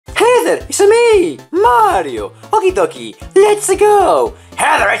Heather, it's me, Mario. Okie dokie, let's go.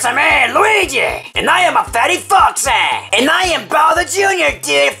 Heather, it's me, Luigi. And I am a Freddy Foxy. And I am BowserJr,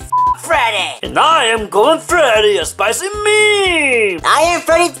 dude. Freddy. And I am GoldenFreddy, a spicy meme. I am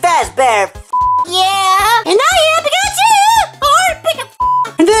Freddy Fazbear. Yeah. And I am Pikachu. Or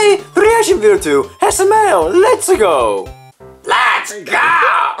Pikachu. And they reaction video to SML. Let's go. Let's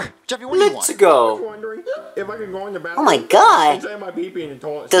go. Jeffy, what do you want? Let's go. Wondering if I can go in the bathroom. Oh my god.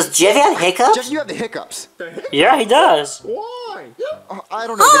 Does Jeffy have hiccups? Jeffy, you have the hiccups. Yeah, he does. Why? I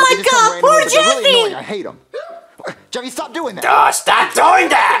don't know. Oh my god, poor Jeffy. Really annoying. I hate them. Jeffy, stop doing that. Stop doing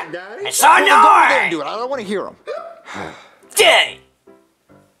that. It's so annoying. Do it. I don't want to hear them. Jay.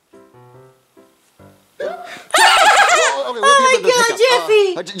 Oh my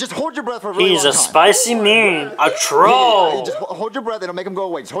god, Jeffy! Just hold your breath for a really long time. He's a spicy mean, a troll. Yeah, just hold your breath, it'll make him go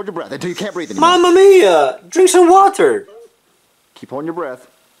away. Just hold your breath until you can't breathe anymore. Mamma mia! Drink some water. Keep holding your breath.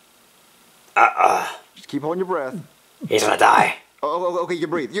 Just keep holding your breath. He's gonna die. Oh, okay, you can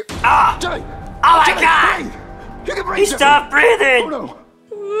breathe. Jeffy! Oh my Jeffy, god! breathe. You can breathe, He Jeffy. stopped breathing! Oh no!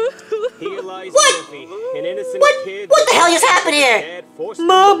 Here lies What? Jeffy, an innocent kid. What the hell just happened here?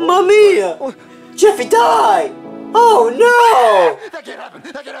 Mamma mia! Jeffy died! Oh no! That can't happen!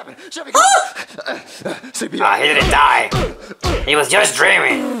 That can't happen! Jeffy, come on! CPR. He didn't die. He was just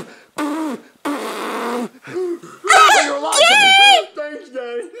dreaming. You're alive, Jeffy. Thanks,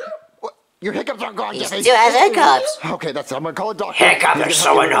 Daddy. What? Your hiccups aren't gone, Jeffy. Still has hiccups. Okay, that's it. I'm gonna call a doctor. Hiccups are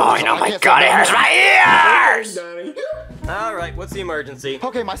so annoying. Oh my god, it hurts my ears! Daddy. Alright, what's the emergency?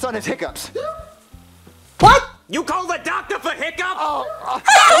 Okay, my son has hiccups. What? You called the doctor for hiccups? Oh,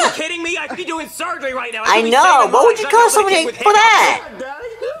 Are you kidding me? I could be doing surgery right now. I know. What would you call somebody for that? Daddy?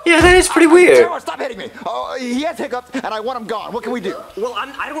 Yeah, that is pretty weird. Stop hitting me. Oh, he has hiccups, and I want him gone. What can we do? Well,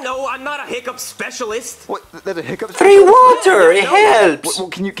 I don't know. I'm not a hiccup specialist. What? There's a hiccup? Drink water. It helps. Well,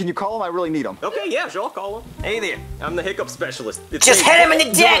 can you call him? I really need him. Okay, yeah, sure, I'll call him. Hey there, I'm the hiccup specialist. It's Just me. hit him in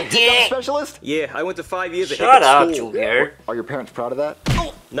the dick, Hiccup dude. specialist? Yeah, I went to 5 years of Shut hiccup up, school. Junior. Are your parents proud of that?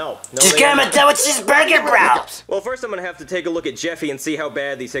 No. Just they get him aren't. a done with this burger, bro. Hiccups. Well, first I'm gonna have to take a look at Jeffy and see how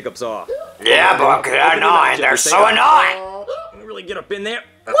bad these hiccups are. Yeah, but they're annoying. They're so annoying. Really get up in there.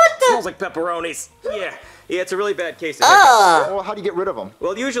 What the? Smells like pepperonis. Yeah, it's a really bad case of hiccups. Well, how do you get rid of them?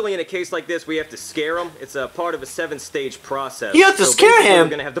 Well, usually in a case like this, we have to scare him. It's a part of a 7-stage process. You have to scare basically, him?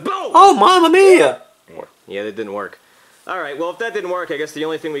 We're gonna have to boom. Oh, mamma mia. Yeah, that didn't work. All right, well, if that didn't work, I guess the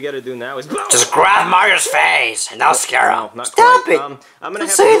only thing we got to do now is boom. Just grab Mario's face and I'll scare him. Not Stop quite. it. I'm gonna Don't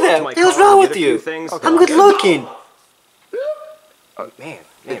have say to go that. to my What's car wrong and with get a few you? things. I'm good looking. Man,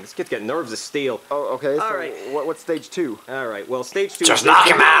 this kid's got nerves of steel. Oh, okay. So All right. what's stage 2? All right, well, stage 2. Just knock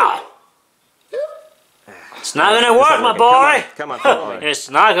him out. It's not gonna work, my boy. Come on, follow me. It's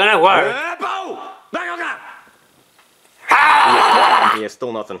not gonna work. Boom! Ah! Yeah,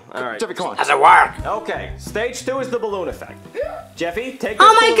 still nothing. All right. Jeffy, come on. Does it work? Okay, stage 2 is the balloon effect. Jeffy, take this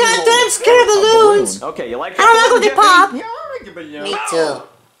Oh my balloon god, hold. I'm scared of balloons. Okay, you like I don't like when they Jeffy? pop. Yeah, I like the balloon. Me too.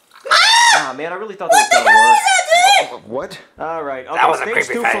 Ah, man, I really thought that was gonna work. What? All right, okay, That was a stage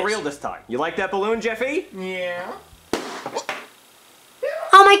creepy 2 face. for real this time. You like that balloon, Jeffy? Yeah.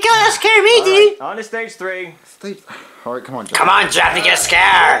 Oh my god, that scared me, All dude. right, on to stage 3. All right, come on, Jeffy. Come on, Jeffy, get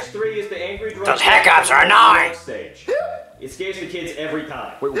scared. Stage 3 is the angry drunk. Those hiccups are annoying. Stage. It scares the kids every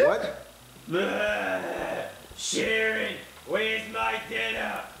time. Wait, what? Sharon, where's my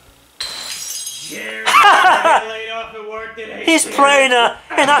dinner? Sharon, I laid off at work today. He's playing an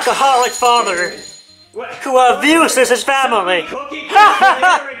alcoholic father who abuses his family. Cookie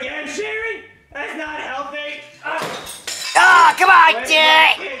dinner again, Sharon? That's not healthy. Ah, come on,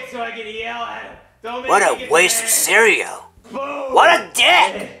 Dick. So I can yell at him. Don't make What me a get waste of mad. cereal. Boom. What a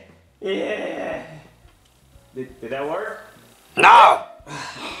dick. Yeah. Did that work? No,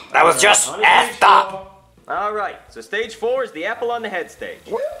 that was just On to stage effed up. 4. All right, so stage 4 is the apple on the head stage.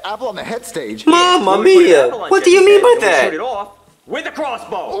 What? Apple on the head stage? Mamma When we put an mia, apple on what do you Jeffy's mean head, by and we that? Shoot it off with a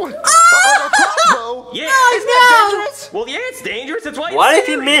crossbow. A crossbow? Yeah. Isn't that dangerous? Well, yeah, it's dangerous. That's why. What it's if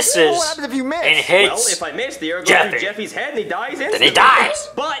he serious. misses What happens if you miss? and Well, hits? if I miss, the arrow goes Jeffy. through Jeffy's head and he dies instantly. Then he dies.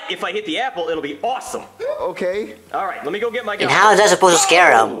 But if I hit the apple, it'll be awesome. Okay. All right, let me go get my gun. And how is that supposed to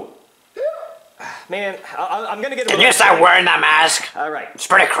scare him? Man, I'm gonna get. Can you start wearing that mask? All right. It's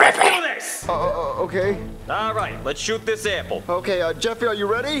pretty creepy. Do this. Okay. All right, let's shoot this apple. Okay, Jeffy, are you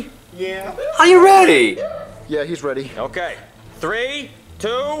ready? Yeah. Are you ready? Yeah, he's ready. Okay. 3, 2,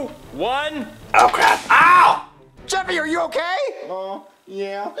 1. Oh crap. Ow! Jeffy, are you okay?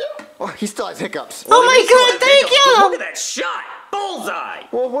 Yeah. Oh, he still has hiccups. Oh my god, thank Look you! at that shot! Bullseye!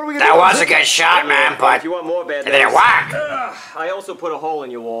 Well, what are we gonna That do? was a good shot, man, If but you want more bad it didn't news, work. I also put a hole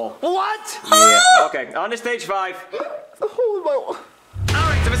in your wall. What? Yeah. Okay, on to stage 5. Oh, my... All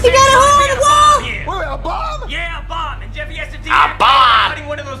right, so for You stage got a 5, Yeah, a bomb, and Jeffy has to A bomb! cutting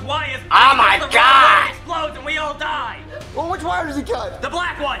one of those wires. Oh my The God! wire explodes and we all die. Well, which wire does he cut? The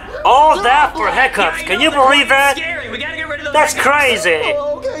black one. All that for Hiccups. Yeah, Can know, you the one believe is that? Scary. We gotta get rid of those. That's Hiccups. crazy.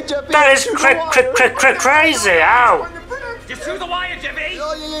 Oh, okay, Jeffy. That is Choose the wire. crazy. Ow. Just choose the wire, Jeffy.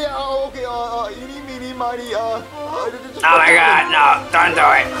 Oh, yeah. Oh, okay. Eeny, meeny, miny, Oh my God, no, don't do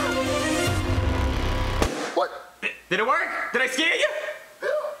it. What? Did it work? Did I scare you?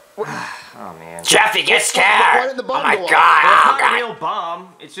 Oh man. Jeffy, get Why scared. did the Oh bomb my go off? God, Well, it's oh not a God. real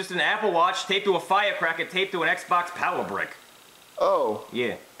bomb. It's just an Apple Watch taped to a firecracker taped to an Xbox power brick. Oh.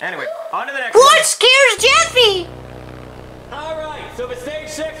 Yeah. Anyway, on to the next What scares Jeffy? one. All right. So for stage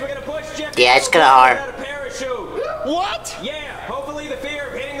 6, we're gonna push Jeffy. Yeah, it's kinda hard. Without a parachute. What? Yeah. Hopefully the fear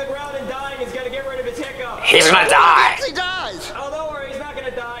of hitting the ground and dying is gonna get rid of his hiccups. He's gonna die. He dies. Oh, don't worry. He's not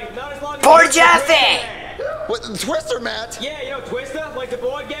gonna die. Not as long as. Poor he's Jeffy! What? The Twister, Matt? Yeah, you know Twister, like the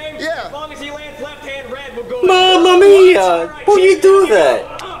board game. Yeah. As long as he lands left hand red, we'll go. Mamma mia! Why do you do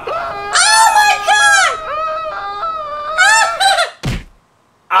that? Oh my God!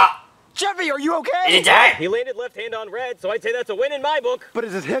 Jeffy, are you Is okay? he dead? He landed left hand on red, so I'd say that's a win in my book. But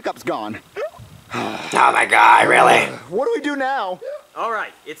is his hiccups gone? Oh my God, really? What do we do now? All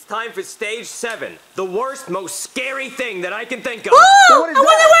right, it's time for stage 7. The worst, most scary thing that I can think of. Ooh, what is I wonder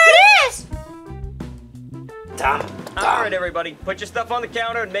that? where it is. Dumb. All right, everybody, put your stuff on the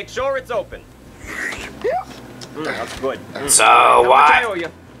counter and make sure it's open. That's good. So How much I owe what? you?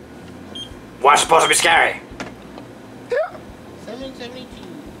 What's supposed to be scary?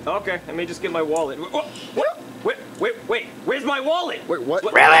 Okay, let me just get my wallet. Wait, where's my wallet? Wait, what?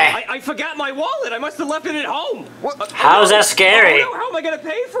 Really? I forgot my wallet. I must have left it at home. What? How's that scary? Oh, no, how am I gonna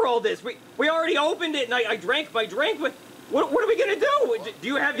pay for all this? We already opened it and I drank my drink, but what are we gonna do? Do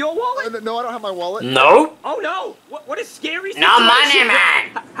you have your wallet? No, I don't have my wallet. No? Oh no! What is scary? No money, situation? man.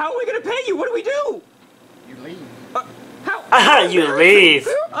 How are we gonna pay you? What do we do? You leave. How? You leave.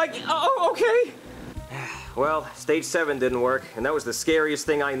 Oh, okay. Well, stage 7 didn't work, and that was the scariest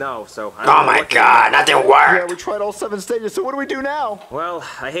thing I know. So. I don't Oh know my what to God, that didn't Yeah, work. we tried all 7 stages, so what do we do now? Well,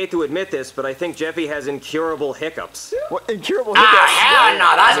 I hate to admit this, but I think Jeffy has incurable hiccups. What? Incurable Ah, hiccups? hell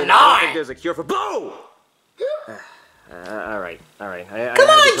no, that's I don't think annoying. there's a cure for. Boo! All right. Come I on, have to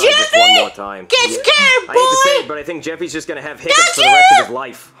try this Jeffy! one more time. Get scared, I hate to say boy! it, but I think Jeffy's just gonna have hiccups for the rest of his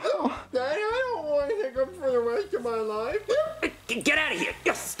life. Daddy, I don't want hiccups for the rest of my life. Get out of here!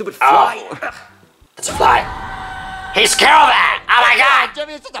 You stupid fly! Oh. It's a fly. He's killed that. Oh my God.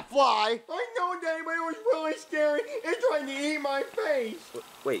 Jeffy, it's just a fly. I know, Daddy, but it was really scary. It's trying to eat my face.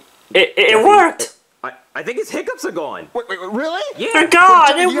 Wait, It worked. I think his hiccups are gone. Wait, really? They're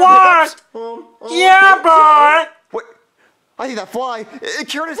gone. It Jeffy, you have hiccups? worked. Yeah, boy. Wait, I think that fly, it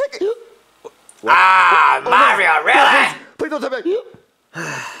cured his hiccups. Ah, Mario, really? Please don't tell me.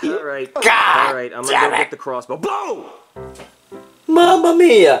 All right. God All right, I'm damn gonna go it. get the crossbow. Boom! Mamma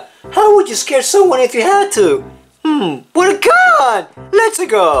mia. How would you scare someone if you had to? What a gun. Let's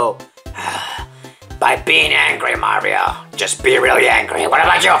go. By being angry, Mario. Just be really angry. What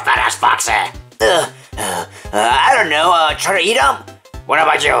about you, fat ass Foxy? I don't know. Try to eat him? What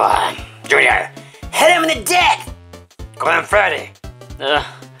about you, Junior? Hit him in the dick! GoldenFreddy.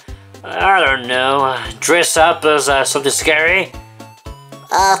 I don't know. Dress up as something scary?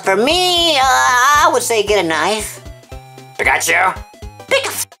 For me, I would say get a knife. Pikachu? Pick a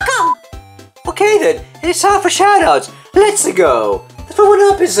f***em. Okay then, it's time for shoutouts. Let's go. The first one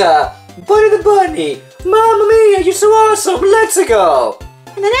up is Buddy the Bunny. Mamma mia, you're so awesome. Let's go.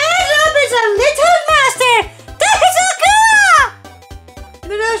 And the next up is a little master. That is so cool.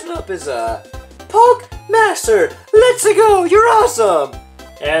 And the next up is Poke Master. Let's go. You're awesome.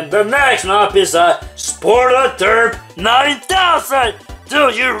 And the next up is Sporta Derp 9000.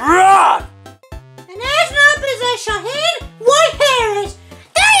 Dude, you rock. The next up is a Shaheen White Harris.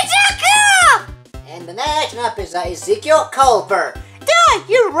 That is so cool. And the next up is Ezekiel Culver. Dude,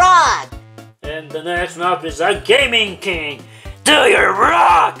 you rock. And the next up is Gaming King. Do your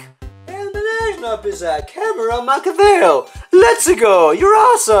rock. And the next up is Camera Machiavelli. Let's go. You're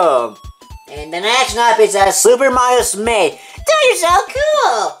awesome. And the next up is Super Mario Smith. That is so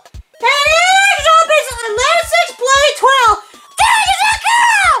cool. And the next up is Atlantic Play 12. That is so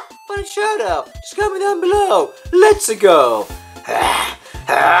cool. Fun shout out. Just comment down below. Let's go.